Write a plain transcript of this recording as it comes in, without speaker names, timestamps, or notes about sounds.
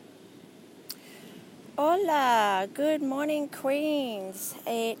Hola, good morning, Queens.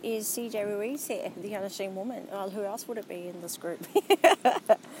 It is CJ Ruiz here, the Unashamed Woman. Well, who else would it be in this group?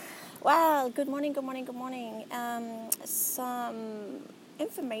 Wow, good morning. Some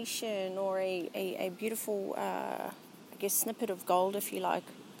information or a beautiful, snippet of gold, if you like,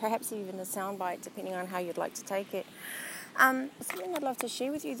 perhaps even a soundbite, depending on how you'd like to take it. Something I'd love to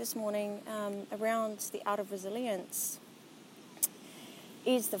share with you this morning around the art of resilience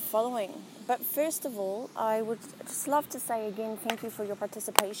is the following. But first of all, I would just love to say again, thank you for your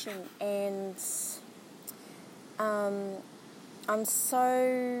participation, and I'm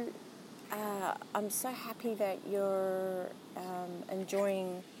so happy that you're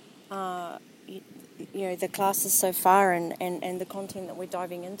enjoying the classes so far and the content that we're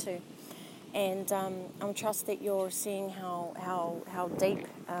diving into, and I trust that you're seeing how deep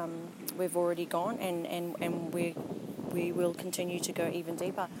we've already gone, and we will continue to go even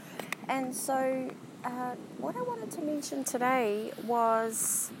deeper. And so what I wanted to mention today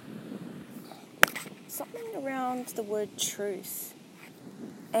was something around the word truth.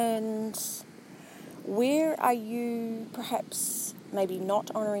 And where are you perhaps maybe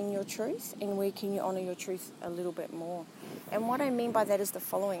not honouring your truth, and where can you honour your truth a little bit more? And what I mean by that is the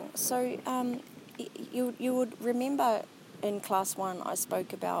following. So you would remember in class 1 I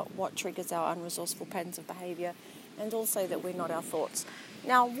spoke about what triggers our unresourceful patterns of behaviour, and also that we're not our thoughts.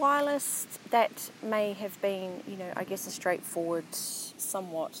 Now, whilst that may have been, a straightforward,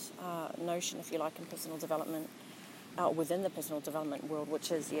 somewhat notion, if you like, in personal development, within the personal development world,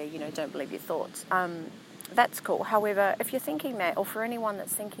 which is, don't believe your thoughts. That's cool. However, if you're thinking that, or for anyone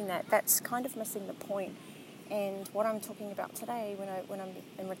that's thinking that, that's kind of missing the point. And what I'm talking about today, when I'm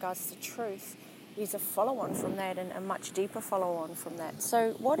in regards to truth, is a follow-on from that, and a much deeper follow-on from that.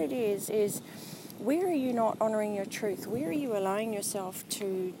 So what it is where are you not honouring your truth? Where are you allowing yourself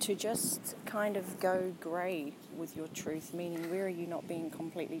to just kind of go grey with your truth? Meaning, where are you not being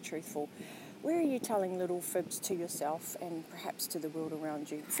completely truthful? Where are you telling little fibs to yourself and perhaps to the world around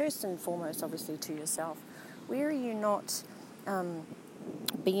you? First and foremost, obviously, to yourself. Where are you not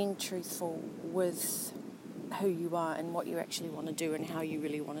being truthful with who you are and what you actually want to do and how you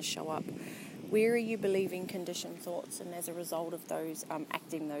really want to show up? Where are you believing conditioned thoughts, and as a result of those,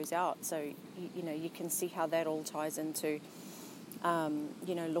 acting those out? So, you can see how that all ties into,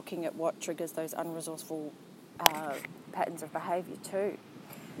 looking at what triggers those unresourceful patterns of behaviour too.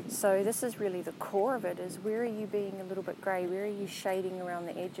 So this is really the core of it, is where are you being a little bit grey? Where are you shading around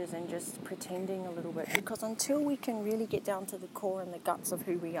the edges and just pretending a little bit? Because until we can really get down to the core and the guts of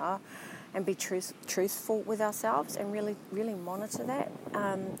who we are and be truthful with ourselves and really, really monitor that,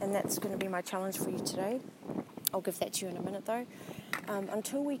 and that's going to be my challenge for you today. I'll give that to you in a minute though.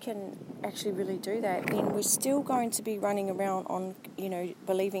 Until we can actually really do that, then we're still going to be running around on,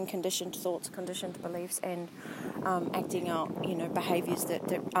 believing conditioned thoughts, conditioned beliefs, and acting out, behaviours that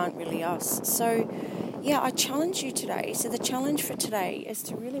aren't really us. So, I challenge you today. So the challenge for today is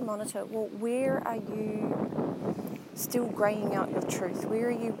to really monitor, where are you still greying out your truth? Where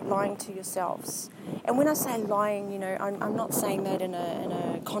are you lying to yourselves? And when I say lying, I'm not saying that in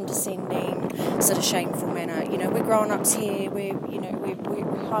a condescending, sort of shameful manner. We're grown-ups here. We're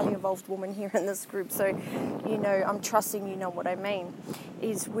highly evolved women here in this group. So, I'm trusting you know what I mean.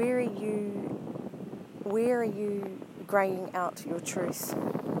 Is where are you greying out your truth?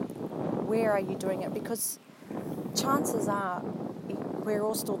 Where are you doing it? Because chances are we're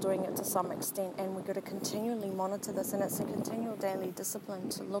all still doing it to some extent, and we've got to continually monitor this, and it's a continual daily discipline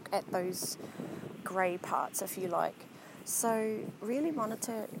to look at those grey parts, if you like. So really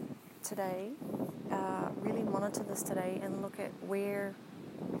monitor today, this today, and look at where...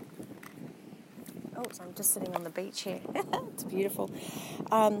 So I'm just sitting on the beach here. It's beautiful.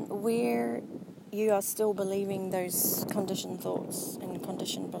 Where you are still believing those conditioned thoughts and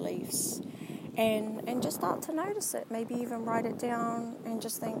conditioned beliefs. And just start to notice it. Maybe even write it down and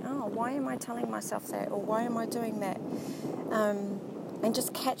just think, why am I telling myself that? Or why am I doing that? And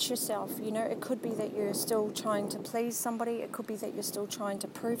just catch yourself. It could be that you're still trying to please somebody. It could be that you're still trying to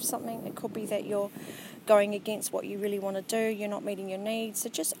prove something. It could be that you're going against what you really want to do. You're not meeting your needs. So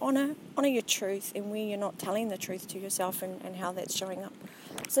just honour your truth, and where you're not telling the truth to yourself, and how that's showing up.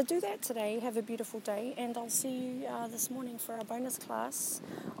 So do that today. Have a beautiful day, and I'll see you this morning for our bonus class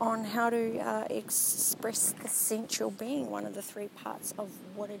on how to express essential being, one of the 3 parts of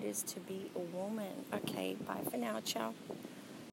what it is to be a woman. Okay, bye for now. Ciao.